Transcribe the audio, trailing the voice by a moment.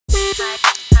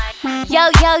Yo,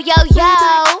 yo, yo, yo.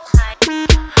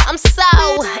 I'm so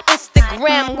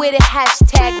Instagram with it,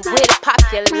 hashtag with it,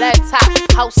 popular top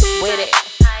post with it.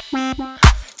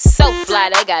 So fly,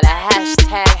 they got a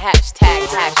hashtag.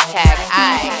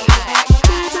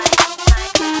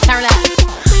 Turn up.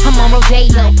 I'm on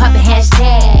Rodeo, poppin'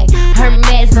 hashtag.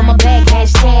 Hermes on my back,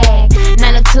 hashtag.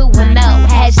 90210,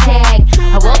 hashtag.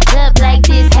 I woke up like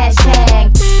this,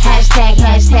 hashtag.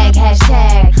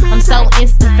 I'm so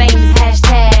Insta famous,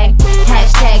 hashtag. I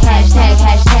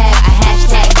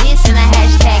hashtag this and I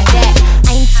hashtag that. I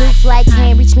ain't too fly,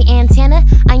 can't reach me antenna.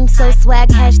 I ain't so swag,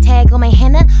 hashtag on my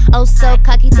henna. Oh so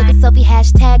cocky, took a selfie,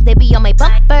 hashtag. They be on my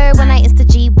bumper when I Insta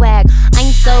G-wag.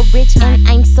 I'm so rich and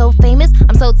I'm so famous.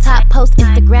 I'm so top post,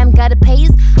 Instagram gotta pay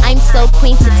us. I'm so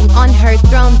queen sitting on her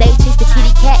throne. They chase the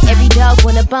kitty cat, every dog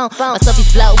want a bone. My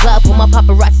selfies blow up when my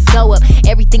paparazzis go up.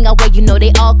 Everything I wear, you know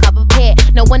they all copper pair.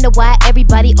 No wonder why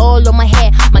everybody all on my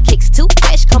head. My kicks too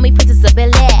fresh, call me Princess of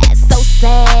Bel-Air. So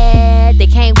sad, they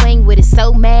can't wing with it,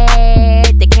 so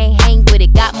mad. They can't hang with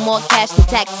it, got more cash than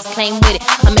taxes, claim with it.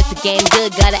 I'm at the game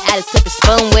good, gotta add a separate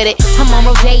spoon with it. I'm on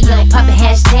Rodeo, poppin'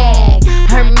 hashtag.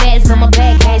 Hermes on my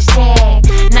back, hashtag.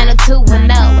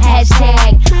 90210,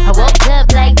 hashtag. I woke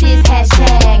up like this,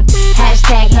 hashtag.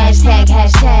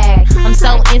 I'm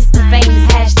so Insta famous,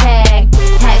 hashtag.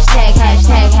 I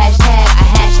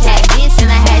hashtag this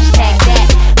and I hashtag that.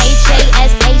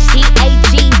 HASHTAG.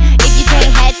 If you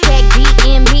can't hashtag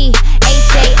DM me.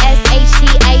 HASHTAG.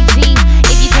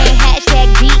 If you can't hashtag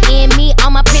DM me.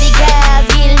 All my pretty guys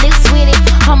get loose with it.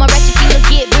 All my ratchet feelers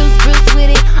get bruised with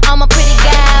it. All my pretty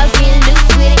guys get loose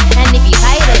with it. And if you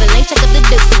hide of the link, check up the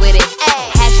deuce with it.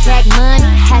 Hashtag money,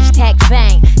 hashtag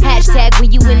fame. Hashtag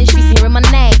when you in the streets hearing my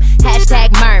name.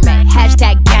 Hashtag mermaid,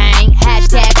 hashtag gang.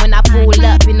 Hashtag when I pull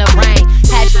up in the rain.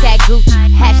 Hashtag Gucci,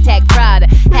 hashtag Prada.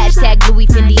 Hashtag Louis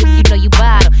Fendi if you know you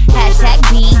bottom. Hashtag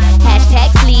B,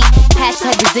 hashtag sleep.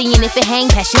 Hashtag Brazilian if it hang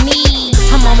past your knees.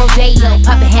 I'm on Rodeo,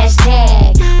 poppin'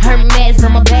 hashtag. Hermes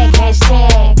on my back,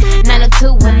 hashtag.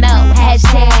 90210,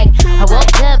 hashtag. I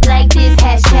woke up like this,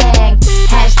 hashtag.